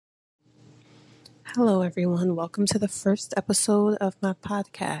Hello, everyone. Welcome to the first episode of my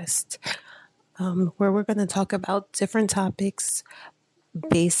podcast, where we're going to talk about different topics,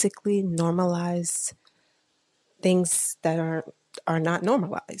 basically normalize things that are not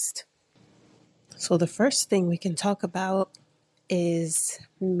normalized. So the first thing we can talk about is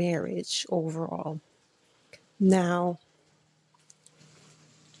marriage overall. Now,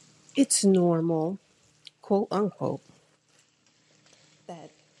 it's normal, quote unquote,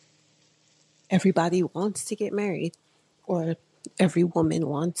 that everybody wants to get married, or every woman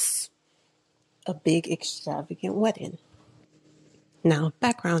wants a big extravagant wedding. Now,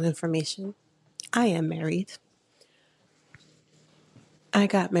 background information. I am married. I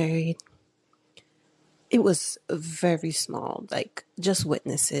got married. It was very small, like just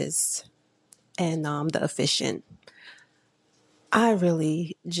witnesses and the officiant. I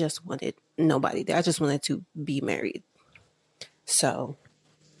really just wanted nobody there. I just wanted to be married. So,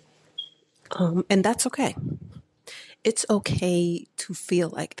 and that's okay. It's okay to feel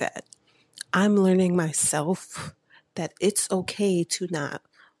like that. I'm learning myself that it's okay to not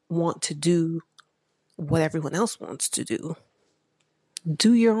want to do what everyone else wants to do.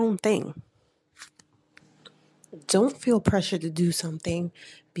 Do your own thing. Don't feel pressure to do something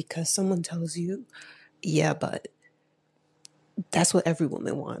because someone tells you, yeah, but that's what every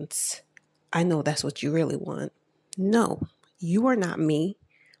woman wants. I know that's what you really want. No, you are not me.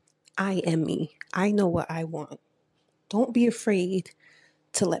 I am me. I know what I want. Don't be afraid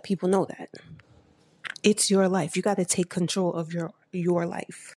to let people know that. It's your life. You got to take control of your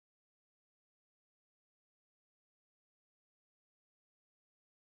life.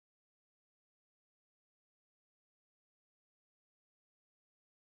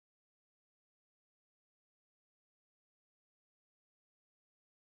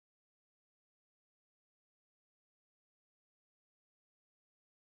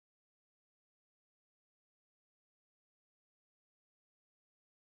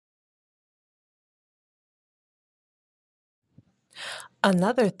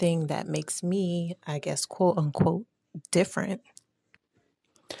 Another thing that makes me, I guess, quote unquote, different.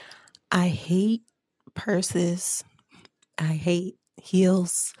 I hate purses. I hate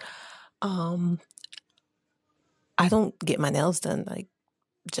heels. Um, I don't get my nails done like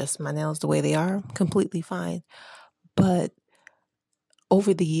just my nails the way they are, completely fine. But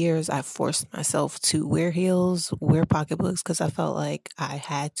over the years, I've forced myself to wear heels, wear pocketbooks, because I felt like I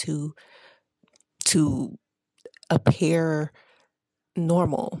had to appear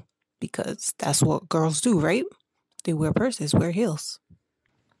normal, because that's what girls do, right? They wear purses, wear heels.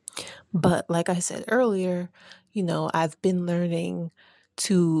 But like I said earlier, I've been learning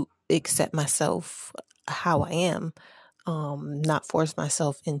to accept myself how I am, not force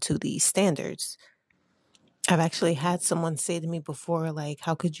myself into these standards. I've actually had someone say to me before, like,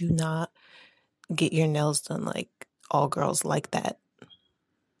 how could you not get your nails done like all girls like that?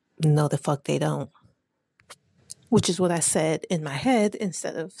 No, the fuck they don't. Which is what I said in my head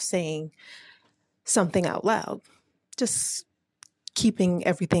instead of saying something out loud. Just keeping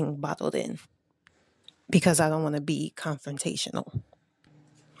everything bottled in because I don't want to be confrontational.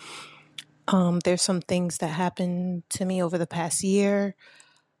 There's some things that happened to me over the past year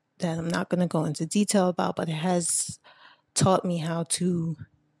that I'm not going to go into detail about, but it has taught me how to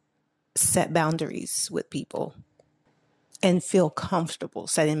set boundaries with people and feel comfortable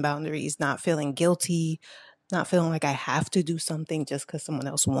setting boundaries, not feeling guilty, not feeling like I have to do something just because someone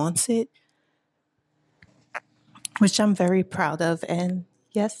else wants it, which I'm very proud of. And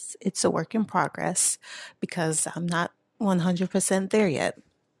yes, it's a work in progress because I'm not 100% there yet.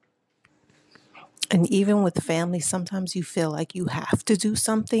 And even with family, sometimes you feel like you have to do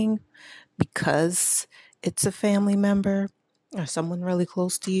something because it's a family member or someone really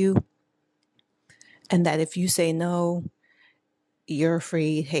close to you. And that if you say no, you're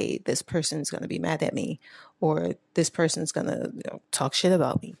afraid, hey, this person's going to be mad at me or this person's going to talk shit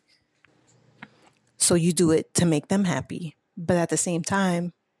about me. So you do it to make them happy. But at the same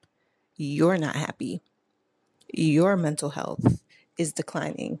time, you're not happy. Your mental health is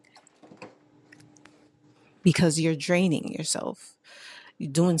declining because you're draining yourself.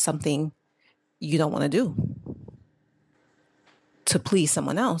 You're doing something you don't want to do to please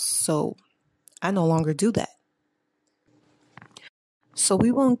someone else. So I no longer do that. So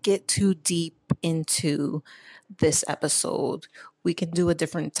we won't get too deep into this episode. We can do a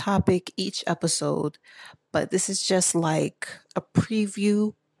different topic each episode, but this is just like a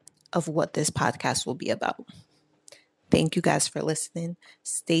preview of what this podcast will be about. Thank you guys for listening.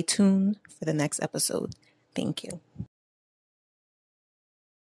 Stay tuned for the next episode. Thank you.